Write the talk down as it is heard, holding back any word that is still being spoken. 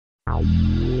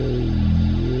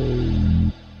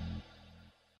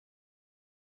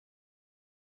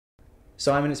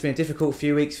Simon, it's been a difficult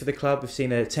few weeks for the club. We've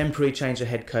seen a temporary change of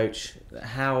head coach.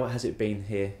 How has it been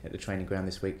here at the training ground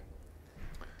this week?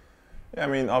 Yeah, I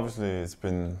mean, obviously it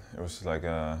was like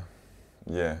a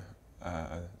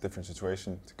different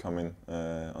situation to come in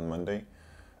on Monday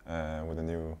with a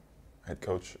new head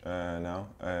coach now.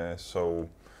 So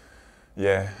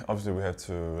yeah, obviously we have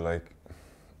to like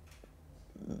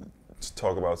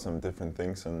talk about some different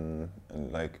things and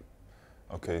like,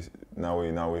 okay, now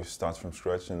we start from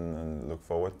scratch and look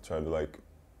forward, try to like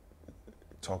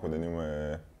talk with the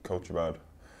new coach about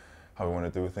how we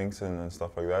want to do things and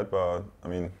stuff like that. But I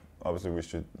mean, obviously we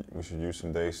should use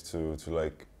some days to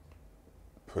like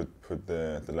put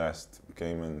the last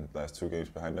game and last 2 games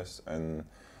behind us, and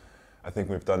I think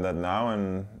we've done that now.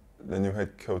 And the new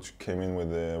head coach came in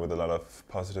with a lot of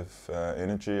positive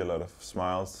energy, a lot of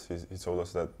smiles. He told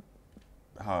us that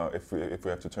if we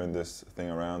have to turn this thing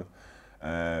around,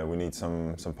 we need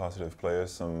some positive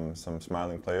players, some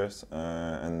smiling players,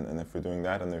 and if we're doing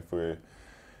that, and if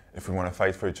we want to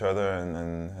fight for each other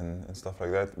and stuff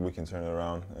like that, we can turn it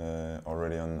around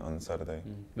already on Saturday.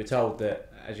 We're told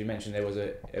that, as you mentioned, there was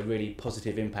a really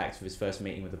positive impact of his first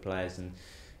meeting with the players, and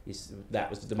that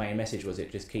was the main message, was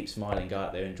it? Just keep smiling, go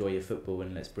out there, enjoy your football,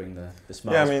 and let's bring the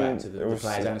smiles back to the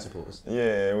players and the supporters.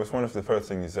 Yeah, it was one of the first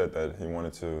things he said, that he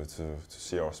wanted to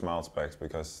see our smiles back,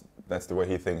 because that's the way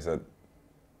he thinks that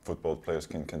football players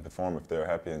can perform, if they're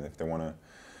happy and if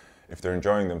they're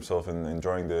enjoying themselves and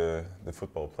enjoying the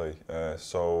football play.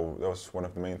 So that was one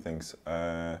of the main things.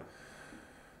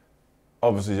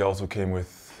 Obviously he also came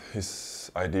with his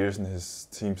ideas and his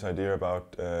team's idea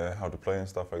about how to play and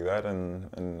stuff like that,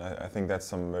 and I think that's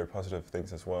some very positive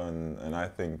things as well, and I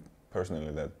think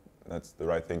personally that that's the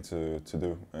right thing to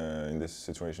do in this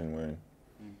situation we're in.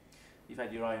 You've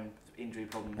had your own injury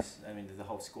problems. I mean, the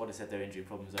whole squad has had their injury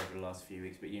problems over the last few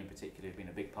weeks, but you in particular have been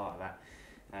a big part of that.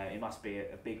 It must be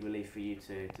a big relief for you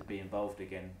to be involved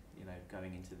again, you know,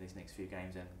 going into these next few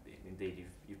games, and indeed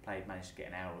you've managed to get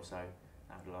an hour or so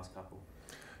out of the last couple.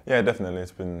 Yeah, definitely.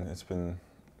 It's been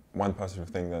one positive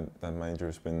thing that my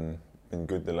injury's been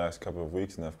good the last couple of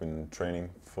weeks, and I've been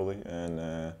training fully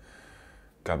and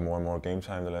got more and more game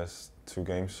time the last 2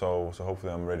 games. So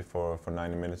hopefully I'm ready for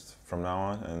 90 minutes from now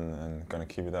on, and gonna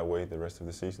keep it that way the rest of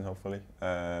the season, hopefully.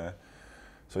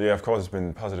 So yeah, of course it's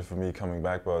been positive for me coming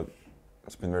back, but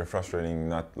it's been very frustrating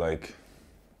not like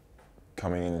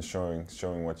coming in and showing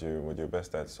what you're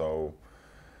best at. So,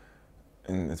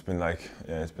 and it's been like,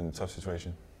 yeah, it's been a tough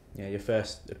situation. Yeah, your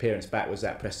first appearance back was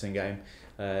that Preston game,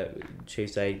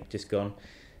 Tuesday just gone.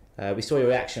 We saw your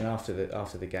reaction after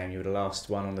the game. You were the last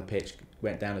one on the pitch,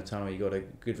 went down the tunnel. You got a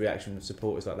good reaction from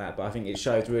supporters like that. But I think it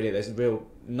showed really there's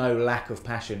no lack of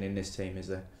passion in this team, is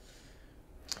there?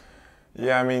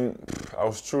 Yeah, I mean, I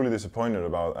was truly disappointed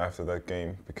after that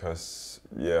game, because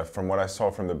yeah, from what I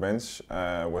saw from the bench,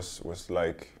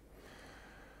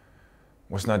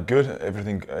 was not good.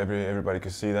 Everybody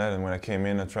could see that, and when I came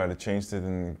in, I tried to change it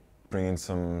and bring in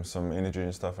some energy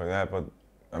and stuff like that. But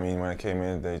I mean, when I came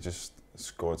in, they just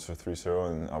scored for 3-0,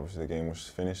 and obviously the game was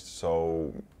finished.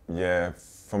 So yeah,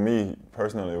 for me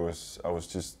personally, I was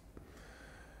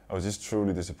just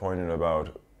truly disappointed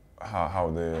about how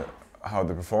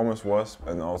the performance was,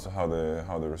 and also how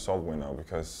the result went out,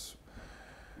 because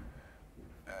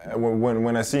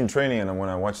when I seen training and when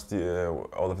I watched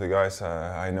all of the guys,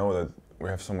 I know that we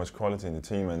have so much quality in the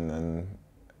team, and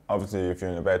obviously if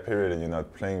you're in a bad period and you're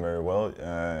not playing very well,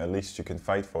 at least you can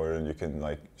fight for it and you can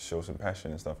like show some passion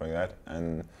and stuff like that.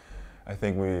 And I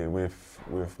think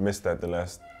we've missed that the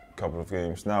last couple of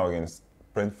games. Now against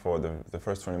Brentford, the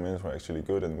first 20 minutes were actually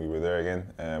good, and we were there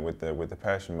again with the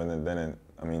passion. But then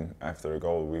I mean, after a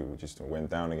goal, we just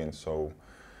went down again. So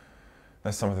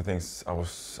that's some of the things I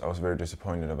was very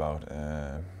disappointed about,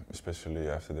 especially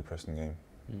after the Preston game.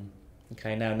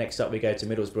 Okay, now next up we go to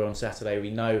Middlesbrough on Saturday.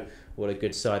 We know what a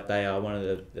good side they are, one of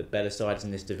the better sides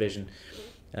in this division.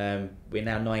 We're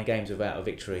now 9 games without a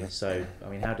victory. So I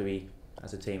mean, how do we,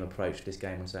 as a team, approach this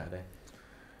game on Saturday?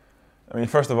 I mean,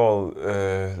 first of all,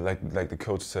 like the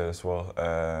coach said as well,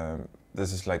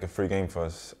 this is like a free game for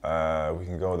us. We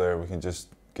can go there, we can just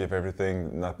give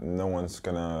everything. No one's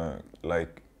gonna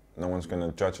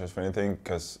judge us for anything,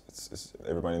 because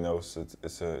everybody knows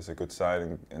it's a good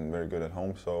side and very good at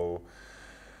home. So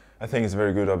I think it's a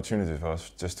very good opportunity for us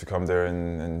just to come there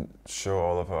and show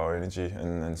all of our energy,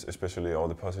 and especially all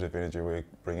the positive energy we're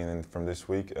bringing in from this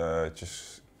week.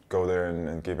 Just go there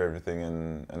and give everything,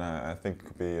 and I think it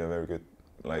could be a very good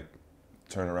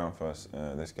turnaround for us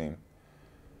this game.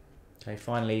 Okay,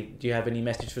 finally, do you have any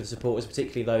message for the supporters,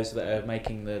 particularly those that are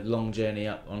making the long journey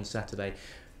up on Saturday?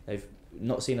 They've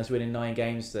not seen us win in 9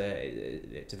 games.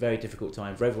 It's a very difficult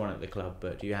time for everyone at the club,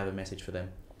 but do you have a message for them?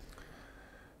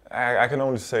 I can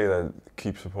only say that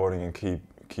keep supporting and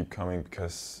keep coming,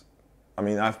 because I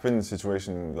mean, I've been in a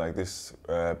situation like this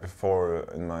before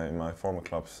in my former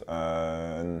clubs,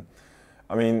 and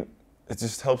I mean, it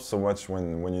just helps so much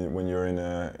when you're in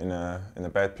a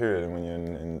bad period, and when you're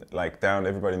in like down.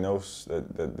 Everybody knows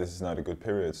that this is not a good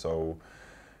period. So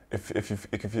if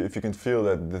you can feel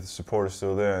that the support is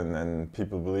still there, and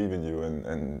people believe in you,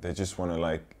 and they just want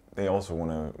to they also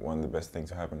want the best thing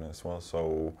to happen as well.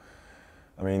 So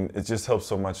I mean, it just helps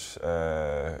so much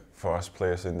for us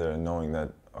players in there, knowing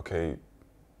that okay,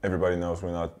 everybody knows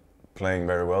we're not playing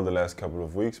very well the last couple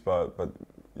of weeks, but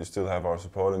you still have our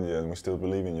support in you, and we still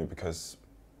believe in you, because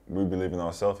we believe in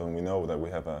ourselves, and we know that we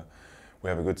have a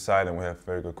good side, and we have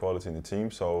very good quality in the team.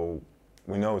 So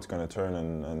we know it's going to turn,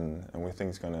 and we think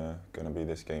it's going to be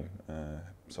this game.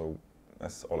 So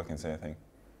that's all I can say, I think.